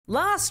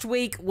Last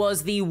week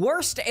was the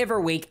worst ever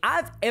week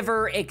I've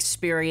ever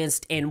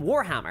experienced in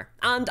Warhammer,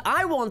 and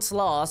I once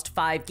lost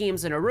 5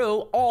 games in a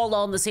row all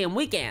on the same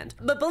weekend.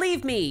 But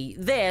believe me,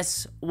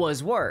 this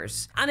was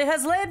worse. And it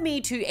has led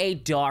me to a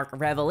dark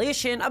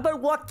revelation about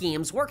what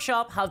Games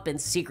Workshop have been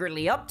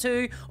secretly up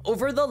to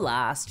over the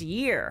last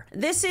year.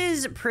 This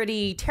is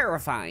pretty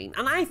terrifying,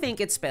 and I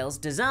think it spells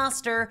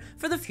disaster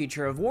for the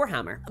future of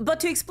Warhammer. But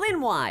to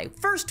explain why,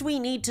 first we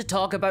need to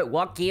talk about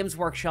what Games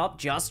Workshop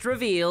just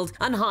revealed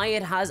and how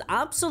it has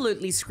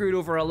absolutely screwed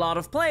over a lot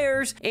of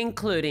players,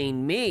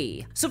 including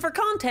me. So for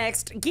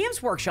context,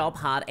 Games Workshop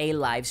had a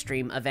live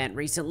stream event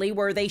recently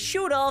where they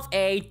showed off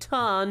a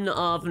ton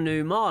of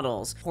new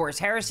models. Horus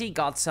Heresy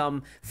got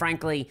some,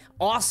 frankly,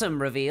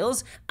 awesome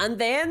reveals, and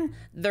then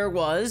there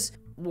was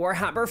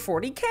Warhammer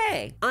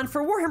 40k. And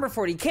for Warhammer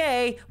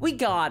 40k, we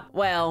got,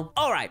 well,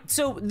 alright,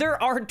 so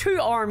there are 2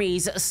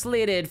 armies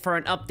slated for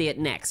an update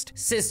next.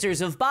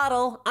 Sisters of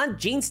Battle and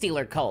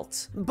Genestealer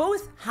Cults.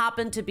 Both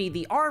happen to be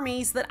the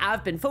armies that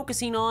I've been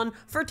focusing on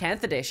for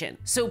 10th edition.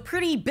 So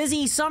pretty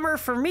busy summer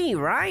for me,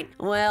 right?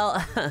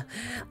 Well,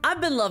 I've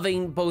been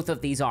loving both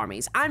of these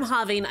armies. I'm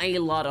having a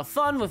lot of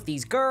fun with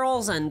these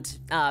girls and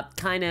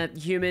kinda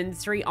human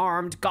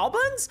 3-armed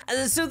goblins.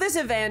 So this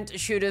event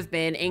should have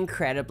been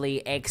incredibly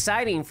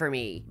exciting for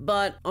me,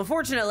 but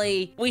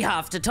unfortunately, we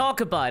have to talk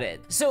about it.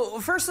 So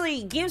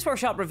firstly, Games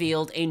Workshop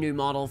revealed a new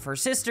model for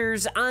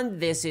Sisters, and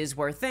this is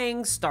where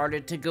things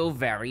started to go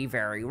very,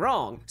 very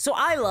wrong. So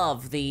I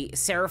love the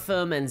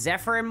Seraphim and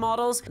Zephyrim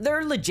models.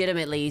 They're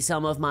legitimately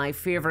some of my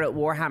favorite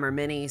Warhammer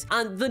minis,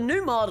 and the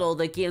new model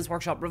that Games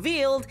Workshop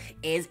revealed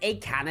is a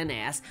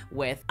Canoness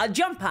with a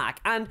jump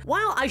pack, and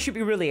while I should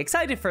be really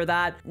excited for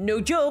that,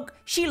 no joke,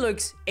 she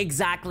looks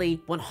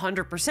exactly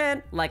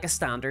 100% like a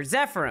standard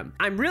Zephyrim.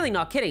 I'm really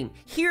not kidding.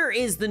 Here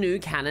is the new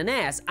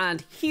Canoness,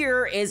 and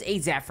here is a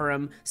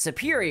Zephyrim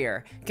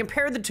Superior.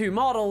 Compare the 2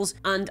 models,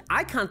 and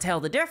I can't tell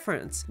the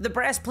difference. The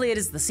breastplate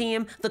is the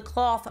same, the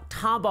cloth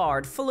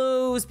tabard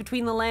flows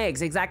between the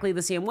legs exactly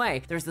the same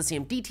way. There's the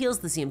same details,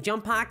 the same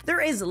jump pack.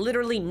 There is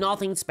literally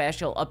nothing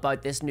special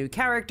about this new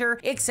character,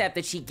 except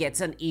that she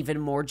gets an even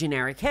more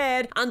generic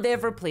head, and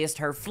they've replaced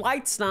her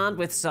flight stand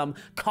with some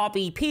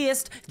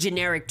copy-paste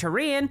generic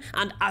terrain,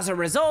 and as a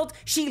result,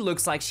 she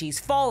looks like she's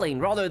falling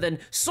rather than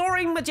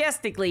soaring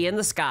majestically in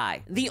the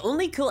sky. The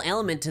only cool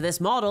element to this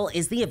model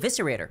is the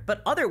Eviscerator,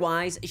 but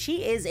otherwise,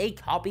 she is a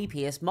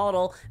copy-paste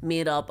model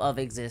made up of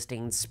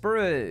existing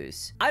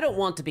sprues. I don't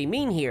want to be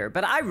mean here,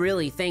 but I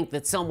really think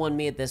that someone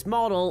made this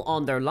model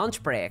on their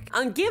lunch break,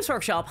 and Games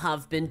Workshop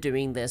have been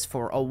doing this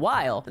for a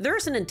while.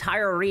 There's an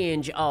entire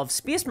range of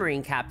Space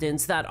Marine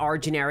captains that are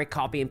generic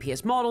copy and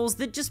paste models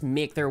that just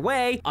make their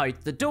way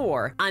out the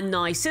door, and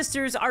now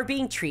Sisters are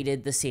being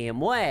treated the same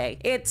way.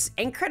 It's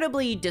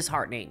incredibly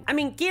disheartening. I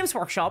mean, Games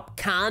Workshop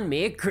can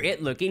make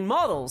great looking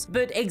models,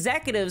 but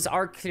executives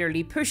are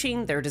clearly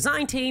pushing their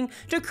design team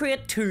to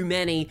create too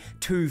many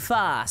too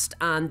fast,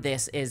 and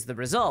this is the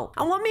result.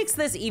 And what makes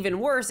this even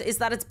worse is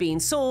that it's being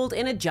sold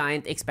in a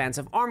giant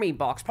expensive army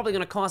box, probably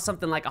gonna cost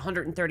something like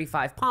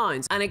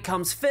 £135, and it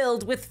comes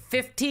filled with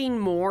 15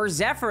 more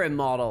Zephyrim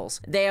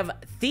models. They have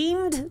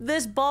themed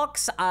this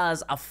box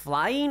as a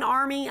flying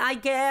army, I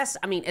guess.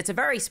 I mean, it's a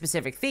very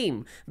specific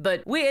theme,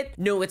 but wait,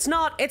 no it's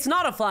not. It's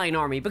not a flying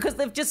army because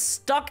they've just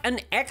stuck an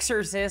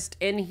exorcist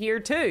in here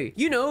too.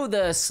 You know,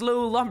 the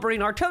slow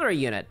lumbering artillery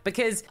unit,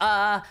 because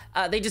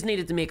they just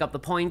needed to make up the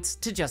points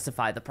to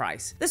justify the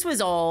price. This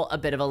was all a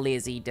bit of a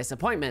lazy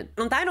disappointment,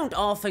 and I don't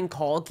often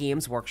call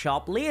Games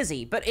Workshop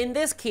lazy, but in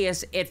this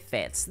case it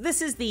fits.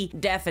 This is the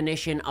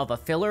definition of a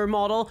filler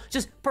model,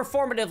 just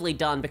performatively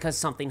done because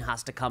something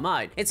has to come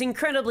out. It's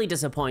incredibly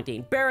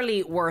disappointing,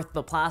 barely worth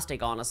the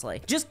plastic,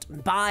 honestly.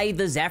 Just buy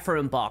the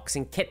Zephyrim box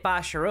and kit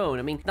bash your own.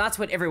 I mean, that's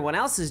what everyone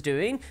else is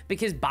doing,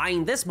 because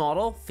buying this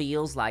model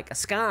feels like a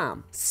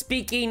scam.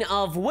 Speaking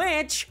of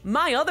which,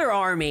 my other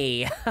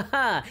army,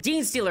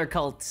 Genestealer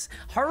Cults,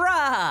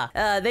 hurrah!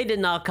 They did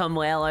not come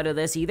well out of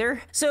this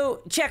either.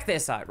 So check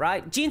this out,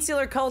 right?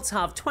 Genestealer Cults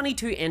have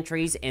 22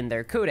 entries in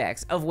their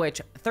codex, of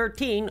which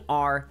 13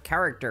 are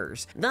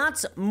characters.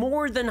 That's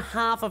more than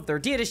half of their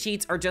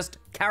datasheets are just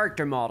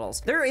character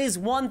models. There is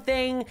one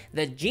thing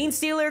that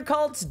Genestealer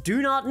Cults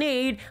do not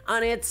need,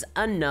 and it's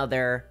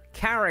another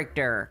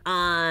character.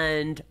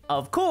 And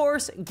of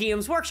course,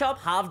 Games Workshop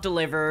have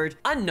delivered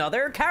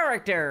another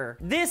character.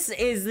 This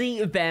is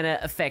the Bene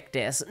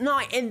Effectus.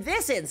 Now, in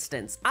this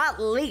instance, at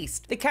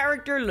least, the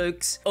character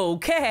looks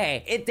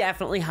okay. It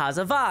definitely has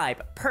a vibe.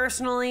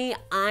 Personally,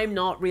 I'm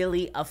not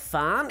really a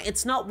fan.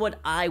 It's not what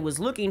I was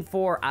looking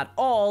for at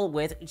all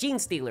with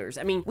Genestealers.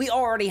 I mean, we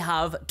already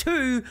have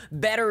 2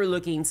 better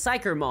looking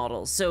Psyker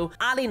models, so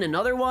adding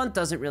another one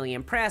doesn't really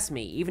impress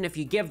me, even if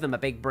you give them a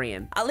big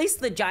brain. At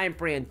least the giant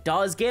brain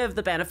does give give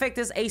the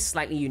Benefactus a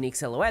slightly unique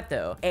silhouette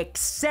though.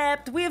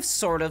 Except we have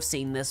sort of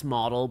seen this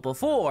model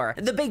before.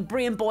 The big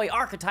brain boy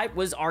archetype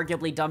was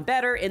arguably done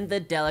better in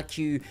the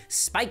Delaque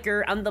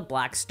Spiker and the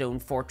Blackstone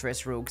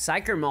Fortress Rogue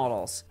Psyker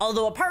models.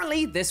 Although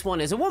apparently this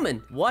one is a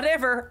woman.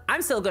 Whatever,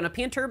 I'm still gonna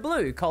paint her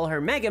blue, call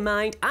her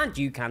Megamind, and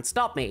you can't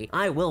stop me.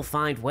 I will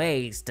find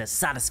ways to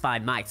satisfy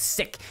my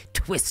sick,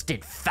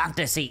 twisted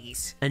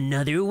fantasies.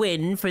 Another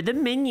win for the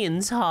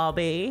Minions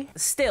hobby.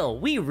 Still,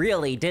 we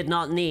really did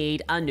not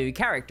need a new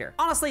character.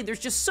 Honestly, there's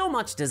just so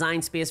much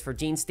design space for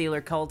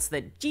Genestealer cults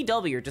that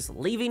GW are just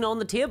leaving on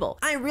the table.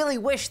 I really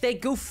wish they'd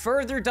go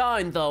further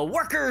down the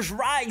workers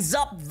rise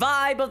up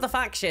vibe of the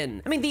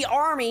faction. I mean, the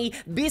army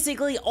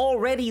basically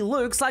already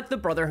looks like the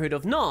Brotherhood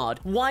of Nod.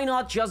 Why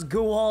not just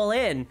go all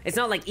in? It's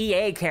not like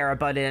EA care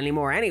about it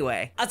anymore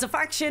anyway. As a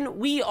faction,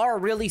 we are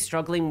really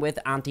struggling with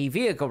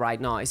anti-vehicle right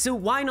now, so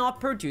why not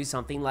produce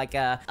something like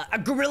a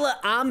guerrilla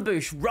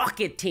ambush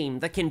rocket team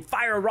that can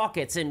fire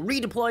rockets and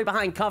redeploy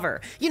behind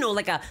cover? You know,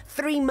 like a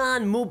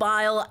 3-man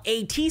mobile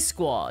AT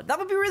squad. That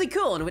would be really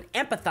cool, and it would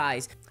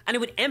empathize, and it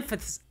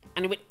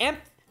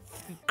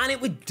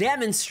would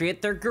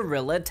demonstrate their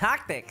guerrilla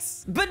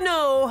tactics. But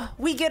no,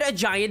 we get a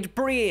giant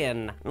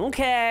brain.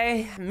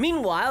 Okay.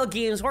 Meanwhile,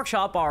 Games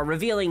Workshop are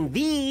revealing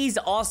these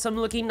awesome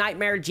looking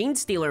Nightmare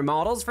Genestealer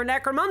models for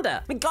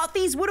Necromunda. I mean, God,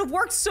 these would have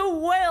worked so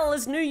well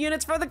as new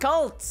units for the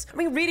cults. I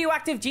mean,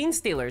 radioactive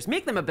Genestealers,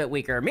 make them a bit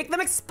weaker, make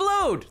them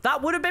explode.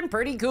 That would have been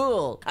pretty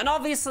cool. And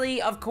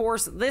obviously, of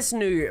course, this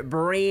new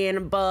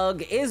brain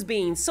bug is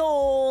being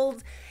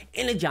sold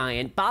in a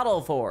giant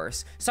battle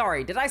force.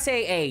 Sorry, did I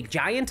say a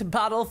giant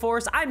battle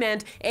force? I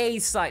meant a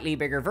slightly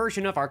bigger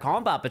version of our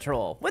combat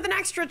patrol with an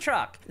extra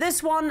truck.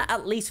 This one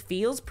at least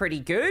feels pretty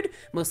good,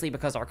 mostly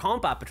because our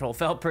combat patrol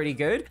felt pretty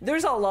good.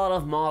 There's a lot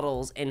of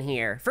models in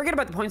here. Forget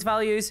about the points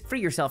values, free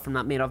yourself from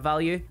that made up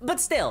value. But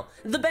still,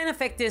 the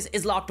Benefactus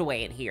is locked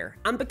away in here.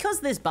 And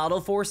because this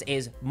battle force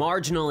is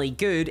marginally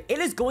good, it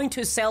is going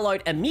to sell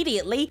out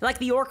immediately like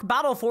the Orc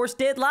battle force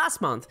did last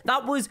month.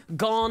 That was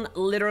gone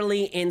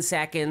literally in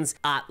seconds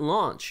at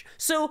launch.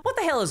 So what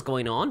the hell is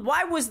going on?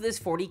 Why was this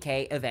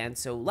 40k event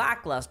so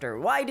lackluster?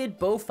 Why did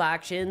both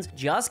factions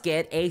just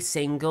get a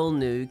single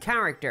new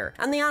character?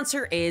 And the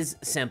answer is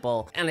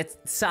simple, and it's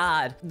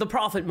sad: the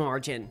profit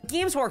margin.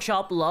 Games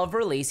Workshop love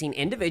releasing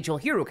individual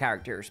hero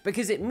characters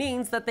because it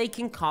means that they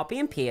can copy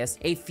and paste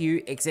a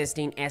few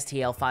existing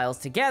STL files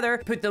together,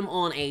 put them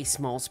on a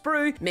small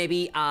sprue,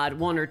 maybe add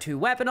 1 or 2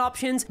 weapon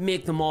options,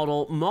 make the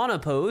model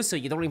monopose so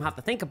you don't even have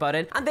to think about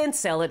it, and then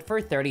sell it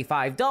for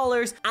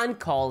 $35 and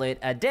call it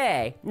a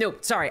day. No,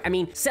 sorry, I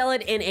mean sell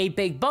it in a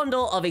big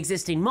bundle of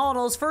existing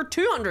models for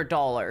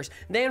 $200,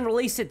 then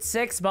release it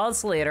 6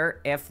 months later,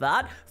 if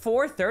that,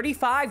 for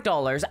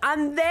 $35,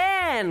 and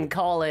then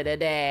call it a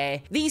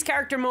day. These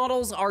character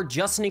models are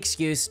just an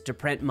excuse to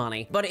print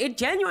money, but it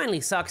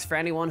genuinely sucks for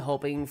anyone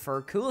hoping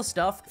for cool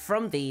stuff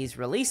from these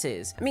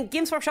releases. I mean,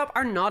 Games Workshop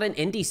are not an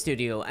indie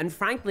studio, and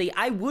frankly,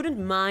 I wouldn't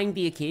mind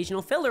the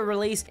occasional filler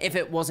release if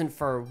it wasn't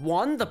for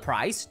 1, the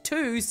price,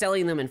 2,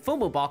 selling them in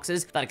FOMO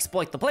boxes that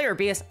exploit the player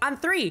base, and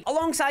 3,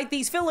 alongside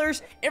these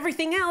fillers,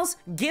 everything else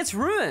gets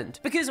ruined.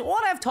 Because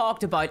what I've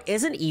talked about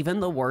isn't even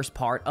the worst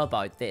part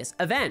about this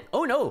event.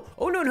 Oh no,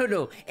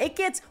 no. It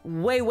gets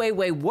way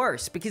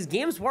worse, because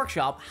Games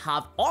Workshop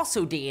have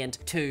also deigned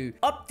to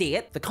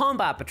update the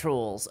combat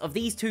patrols of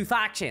these two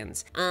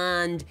factions,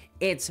 and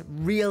it's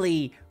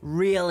really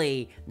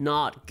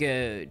not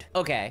good.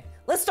 Okay,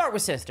 let's start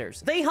with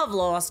Sisters. They have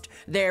lost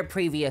their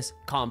previous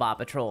combat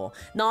patrol.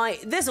 Now,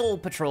 this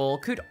old patrol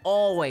could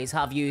always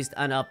have used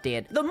an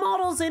update. The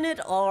models in it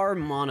are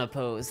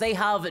monopose. They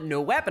have no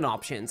weapon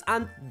options,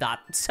 and that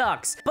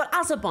sucks. But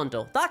as a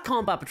bundle, that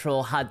combat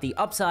patrol had the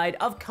upside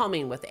of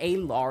coming with a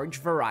large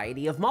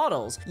variety of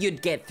models.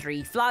 You'd get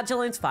 3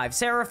 Flagellants, 5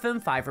 Seraphim,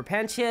 5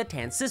 Repentia,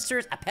 10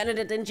 Sisters, a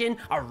Penitent Engine,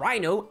 a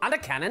Rhino, and a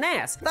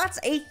Canoness. That's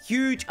a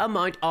huge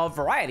amount of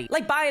variety.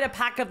 Like buying a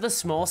pack of the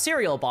small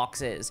cereal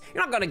boxes.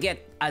 You're not gonna get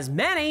as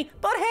many,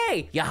 but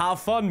hey, you have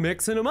fun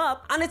mixing them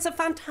up. And it's a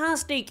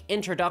fantastic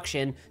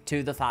introduction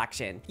to the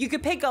faction. You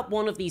could pick up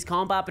one of these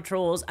combat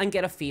patrols and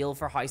get a feel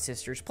for how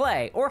Sisters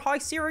play, or how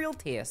cereal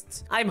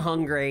tastes. I'm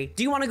hungry.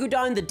 Do you want to go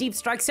down the Deep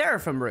Strike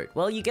Seraphim route?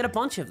 Well, you get a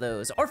bunch of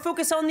those. Or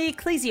focus on the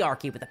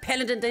Ecclesiarchy with the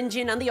Penitent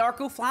Engine and the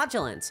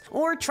Arco-Flagellants.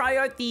 Or try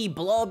out the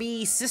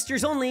blobby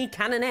Sisters Only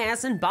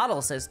Canoness and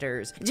Battle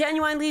Sisters.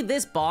 Genuinely,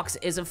 this box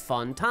is a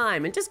fun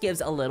time and just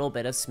gives a little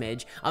bit of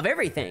smidge of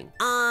everything.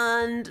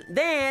 And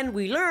then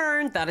we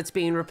learned that it's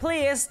being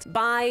replaced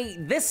by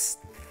this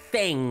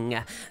thing,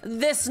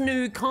 this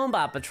new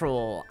combat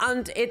patrol,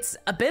 and it's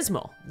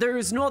abysmal.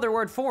 There's no other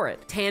word for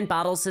it. 10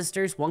 Battle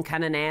Sisters, 1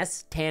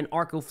 Canoness, 10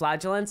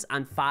 Arco-Flagellants,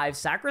 and 5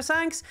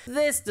 Sacrosancts.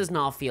 This does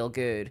not feel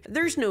good.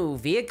 There's no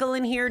vehicle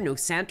in here, no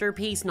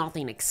centerpiece,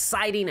 nothing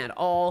exciting at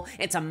all.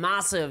 It's a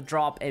massive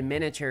drop in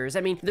miniatures.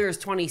 I mean, there's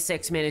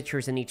 26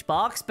 miniatures in each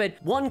box, but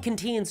one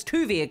contains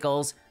 2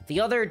 vehicles, the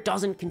other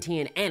doesn't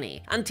contain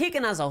any. And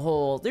taken as a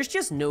whole, there's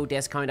just no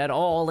discount at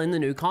all in the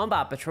new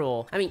combat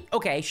patrol. I mean,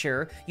 okay,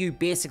 sure, you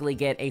basically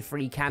get a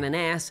free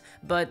Canoness,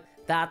 but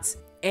that's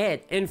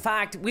it. In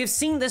fact, we've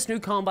seen this new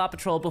combat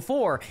patrol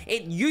before.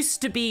 It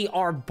used to be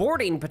our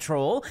boarding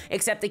patrol,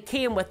 except it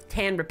came with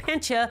 10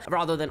 Repentia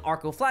rather than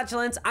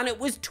Arcoflagellants, and it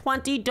was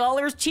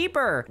 $20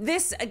 cheaper.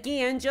 This,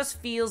 again, just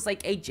feels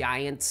like a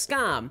giant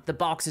scam. The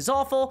box is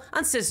awful,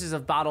 and Sisters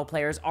of Battle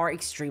players are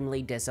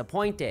extremely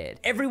disappointed.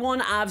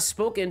 Everyone I've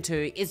spoken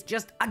to is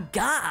just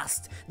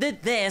aghast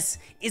that this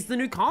is the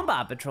new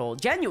combat patrol.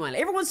 Genuinely,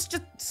 everyone's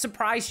just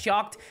surprised,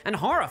 shocked, and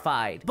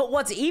horrified. But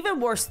what's even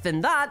worse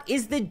than that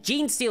is the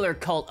Gene Stealer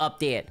cult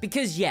update.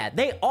 Because yeah,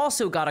 they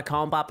also got a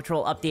combat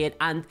patrol update,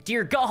 and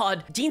dear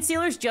God, Gene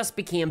Stealers just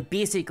became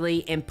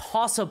basically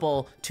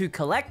impossible to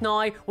collect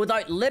now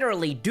without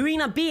literally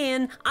doing a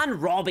bin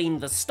and robbing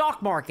the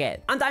stock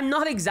market. And I'm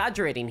not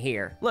exaggerating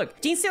here.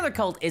 Look, Gene Stealer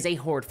cult is a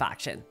horde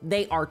faction.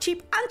 They are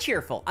cheap and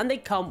cheerful, and they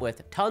come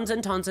with tons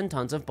and tons and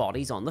tons of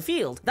bodies on the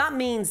field. That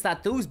means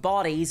that those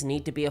bodies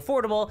need to be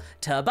affordable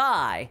to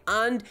buy.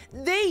 And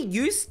they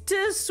used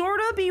to sort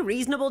of be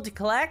reasonable to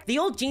collect. The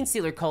old Gene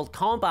Stealer cult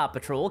combat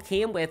patrol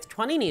came with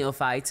 20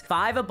 neophytes,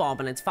 5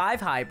 abominants,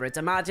 5 hybrids,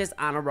 a magus,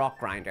 and a rock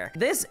grinder.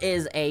 This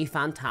is a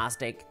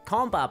fantastic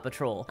combat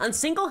patrol, and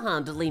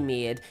single-handedly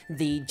made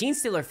the Gene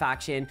Stealer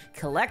faction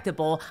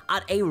collectible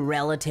at a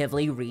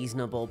relatively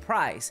reasonable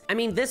price. I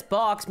mean, this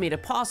box made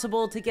it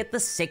possible to get the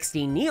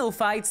 60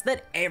 neophytes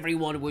that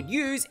everyone would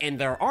use in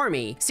their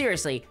army.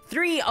 Seriously,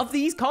 3 of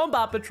these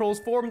combat patrols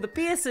form the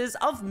basis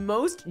of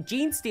most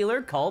Gene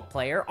Stealer cult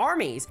player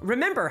armies.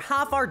 Remember,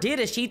 half our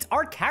data sheets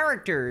are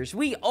characters.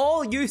 We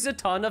all use a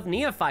ton of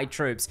neophyte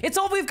troops. It's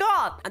all we've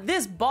got.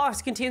 This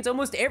box contains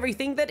almost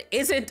everything that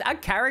isn't a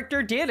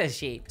character data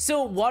sheet.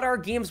 So what are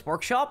Games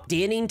Workshop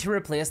deigning to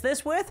replace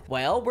this with?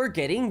 Well, we're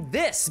getting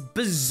this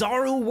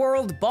Bizarro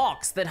World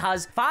box that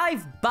has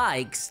 5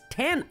 bikes,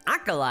 10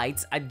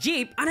 acolytes, a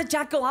jeep, and a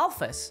Jackal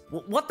Alphas.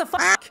 What the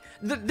fuck?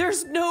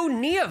 There's no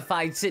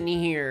neophytes in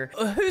here.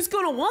 Who's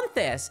gonna want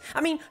this?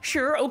 I mean,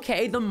 sure,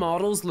 okay, the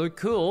models look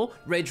cool.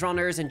 Ridge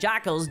Runners and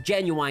Jackals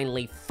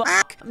genuinely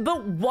fuck,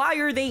 but why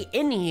are they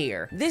in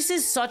here? This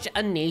is such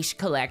a niche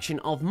collection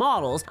of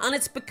models, and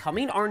it's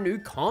becoming our new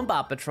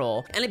combat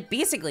patrol, and it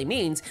basically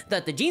means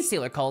that the Gene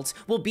Stealer cults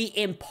will be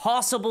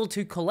impossible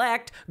to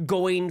collect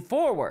going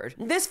forward.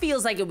 This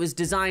feels like it was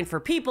designed for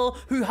people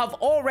who have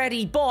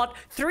already bought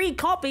 3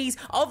 copies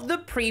of the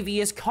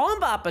previous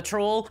combat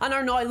patrol and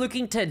are now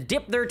looking to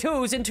dip their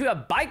toes into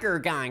a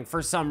biker gang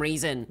for some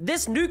reason.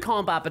 This new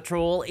combat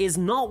patrol is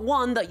not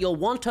one that you'll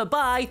want to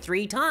buy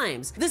 3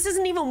 times. This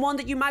isn't even one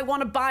that you might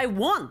want to buy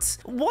once.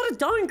 What a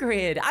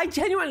downgrade. I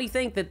genuinely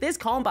think that this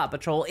combat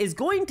patrol is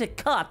going to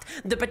cut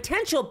the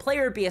potential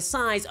player base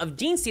size of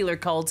Gene Stealer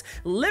cults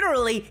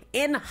literally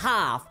in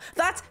half.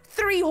 That's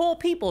 3 whole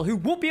people who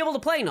won't be able to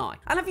play now.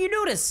 And have you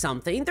noticed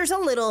something? There's a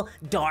little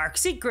dark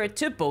secret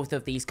to both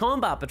of these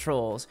combat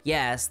patrols.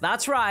 Yes,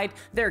 that's right.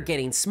 They're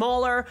getting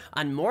smaller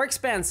and more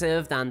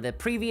expensive than the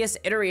previous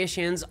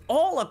iterations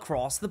all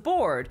across the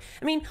board.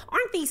 I mean,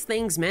 aren't these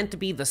things meant to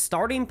be the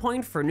starting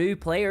point for new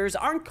players?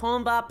 Aren't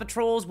combat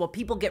patrols what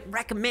people get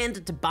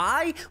recommended to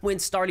buy when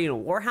starting a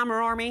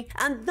Warhammer army?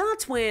 And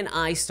that's when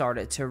I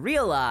started to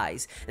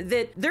realize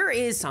that there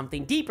is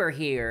something deeper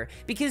here,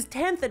 because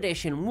 10th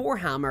edition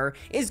Warhammer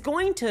is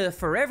going to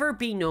forever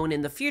be known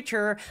in the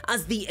future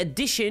as the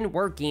edition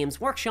where Games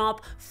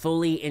Workshop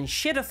fully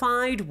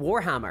enshittified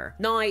Warhammer.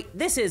 Now,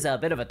 this is a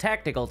bit of a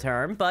technical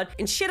term, but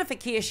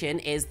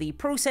enshittification is the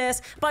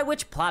process by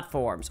which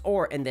platforms,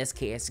 or in this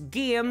case,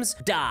 games,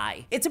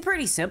 die. It's a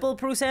pretty simple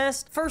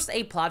process. First,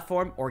 a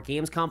platform or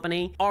games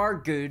company are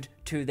good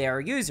to their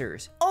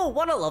users. Oh,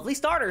 what a lovely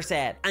starter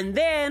set. And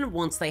then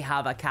once they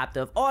have a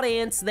captive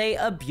audience, they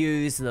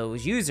abuse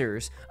those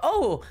users.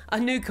 Oh, a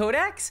new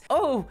codex?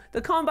 Oh,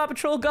 the combat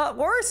patrol got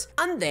worse?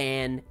 And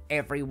then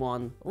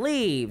everyone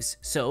leaves,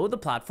 so the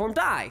platform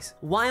dies.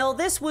 While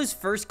this was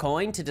first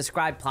coined to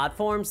describe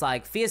platforms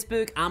like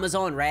Facebook,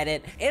 Amazon,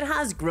 Reddit, it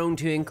has grown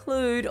to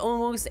include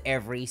almost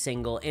every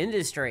single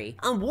industry.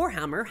 And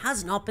Warhammer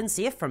has not been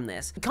safe from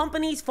this.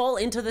 Companies fall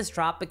into this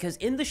trap because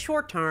in the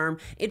short term,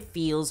 it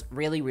feels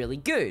really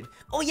good.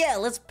 Oh yeah,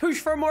 let's push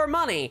for more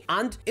money.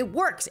 And it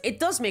works. It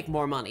does make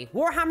more money.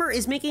 Warhammer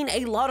is making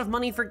a lot of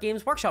money for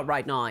Games Workshop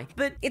right now,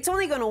 but it's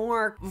only gonna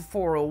work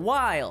for a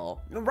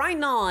while. Right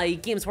now,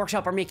 Games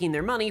Workshop are making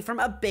their money from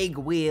a big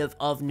wave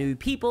of new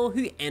people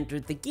who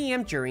entered the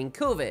game during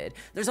COVID.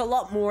 There's a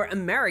lot more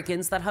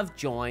Americans that have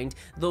joined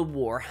the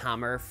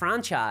Warhammer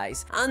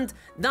franchise, and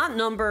that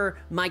number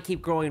might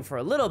keep growing for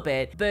a little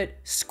bit, but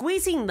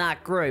squeezing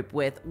that group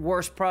with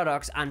worse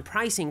products and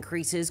price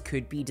increases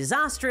could be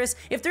disastrous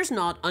if there's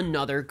not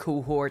another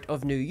cohort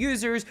of new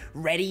users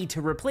ready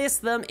to replace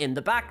them in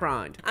the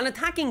background. And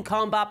attacking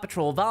combat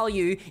patrol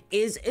value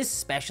is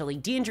especially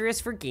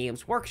dangerous for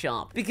Games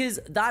Workshop, because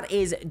that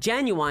is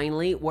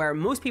genuinely where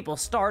most people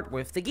start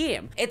with the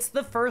game. It's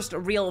the first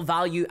real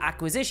value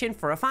acquisition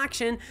for a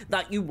faction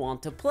that you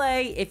want to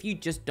play if you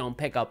just don't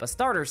pick up a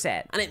starter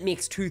set, and it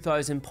makes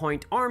 2,000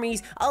 point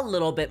armies a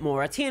little bit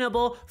more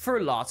attainable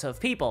for lots of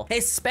people,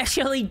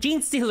 especially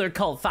Gene Stealer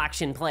cult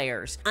faction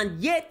players. And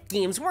yet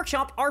Games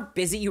Workshop are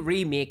busy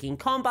remaking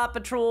combat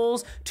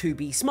patrols to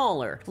be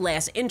smaller,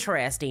 less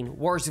interesting,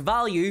 worse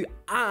value,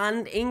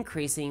 and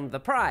increasing the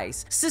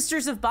price.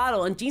 Sisters of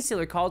Battle and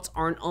Genestealer cults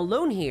aren't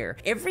alone here.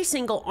 Every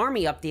single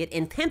army update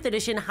in 10th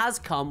edition has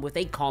come with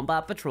a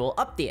combat patrol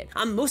update,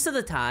 and most of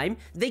the time,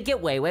 they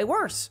get way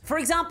worse. For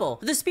example,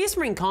 the Space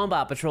Marine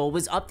Combat Patrol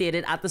was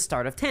updated at the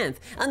start of 10th,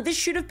 and this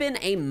should have been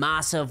a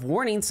massive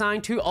warning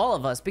sign to all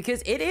of us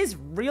because it is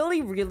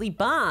really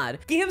bad.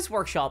 Games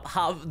Workshop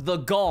have the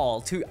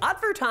gall to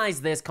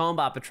advertise this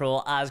combat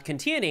patrol as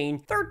containing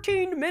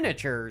 13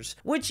 miniatures,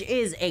 which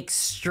is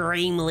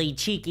extremely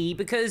cheeky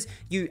because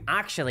you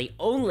actually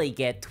only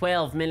get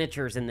 12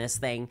 miniatures in this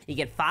thing. You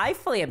get 5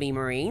 Flamey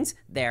Marines,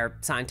 their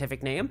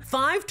scientific name,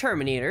 5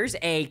 Terminators,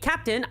 a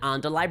captain,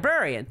 and a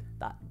librarian.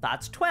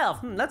 That's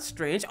 12. That's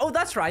strange. Oh,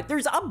 that's right.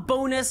 There's a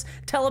bonus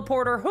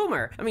teleporter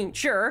Homer. I mean,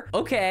 sure,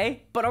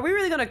 okay, but are we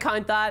really gonna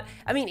count that?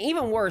 I mean,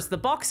 even worse, the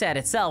box set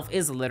itself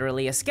is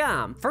literally a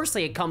scam.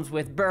 Firstly, it comes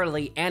with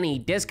barely any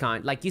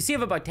discount. Like, you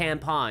save about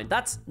 £10.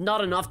 That's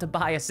not enough to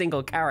buy a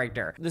single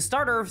character. The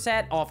starter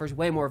set offers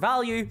way more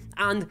value,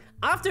 and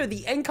after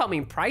the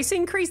incoming price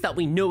increase that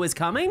we know is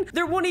coming,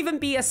 there won't even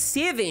be a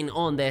saving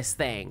on this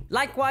thing.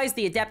 Likewise,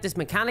 the Adeptus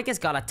Mechanicus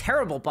got a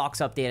terrible box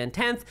update in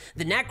 10th.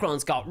 The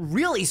Necrons got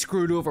really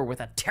screwed over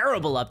with a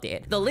terrible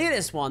update. The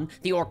latest one,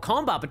 the Orc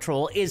Combat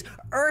Patrol, is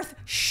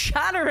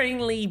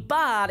earth-shatteringly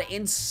bad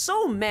in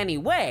so many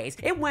ways.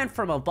 It went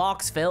from a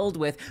box filled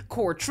with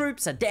core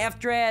troops, a Death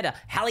Dread, a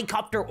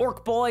helicopter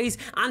Orc boys,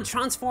 and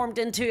transformed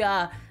into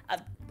a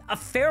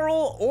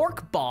feral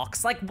orc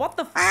box. Like, what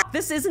the f?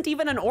 This isn't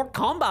even an orc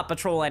combat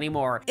patrol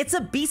anymore. It's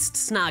a beast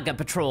snagga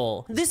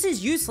patrol. This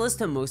is useless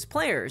to most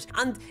players,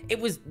 and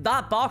it was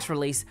that box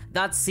release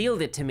that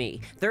sealed it to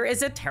me. There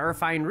is a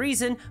terrifying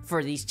reason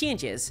for these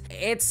changes.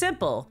 It's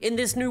simple. In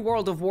this new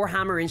world of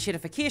Warhammer and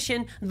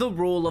shitification, the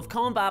role of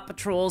combat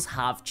patrols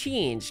have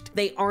changed.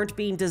 They aren't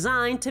being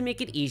designed to make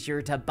it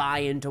easier to buy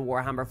into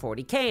Warhammer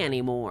 40k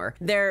anymore.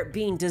 They're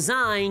being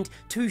designed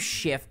to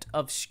shift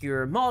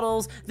obscure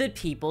models that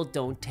people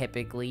don't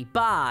typically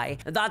buy.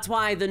 That's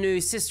why the new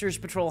Sisters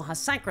Patrol has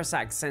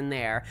Synchrosects in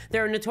there.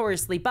 They're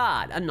notoriously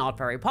bad and not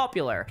very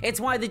popular. It's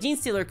why the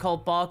Genestealer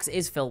cult box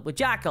is filled with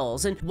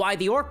jackals, and why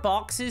the Orc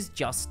box is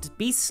just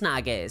beast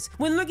snaggas.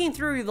 When looking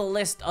through the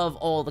list of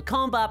all the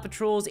combat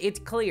patrols, it's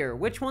clear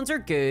which ones are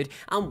good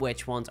and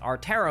which ones are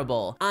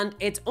terrible. And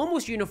it's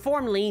almost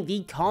uniformly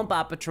the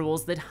combat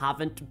patrols that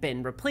haven't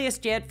been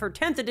replaced yet for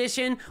 10th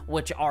edition,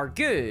 which are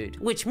good.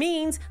 Which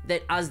means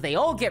that as they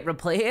all get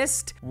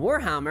replaced,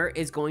 Warhammer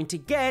is going to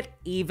get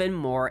even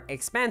more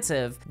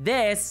expensive.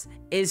 This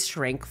is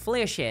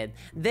shrinkflation.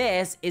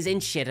 This is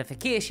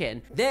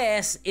enshittification.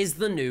 This is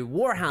the new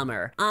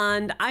Warhammer.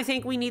 And I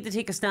think we need to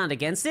take a stand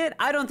against it.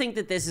 I don't think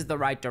that this is the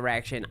right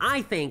direction.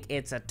 I think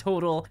it's a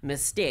total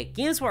mistake.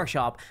 Games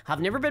Workshop have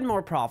never been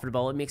more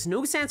profitable. It makes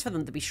no sense for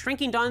them to be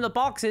shrinking down the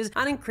boxes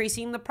and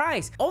increasing the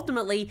price.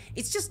 Ultimately,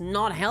 it's just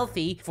not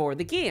healthy for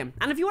the game.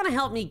 And if you want to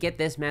help me get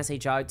this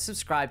message out,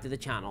 subscribe to the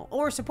channel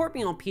or support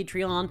me on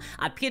Patreon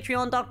at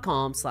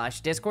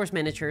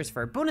patreon.com/discourseminiatures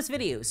for bonus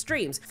videos,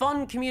 streams,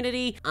 fun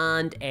community,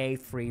 and a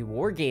free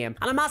war game.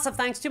 And a massive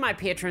thanks to my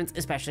patrons,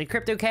 especially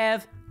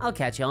CryptoKev. I'll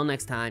catch y'all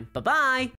next time. Bye-bye!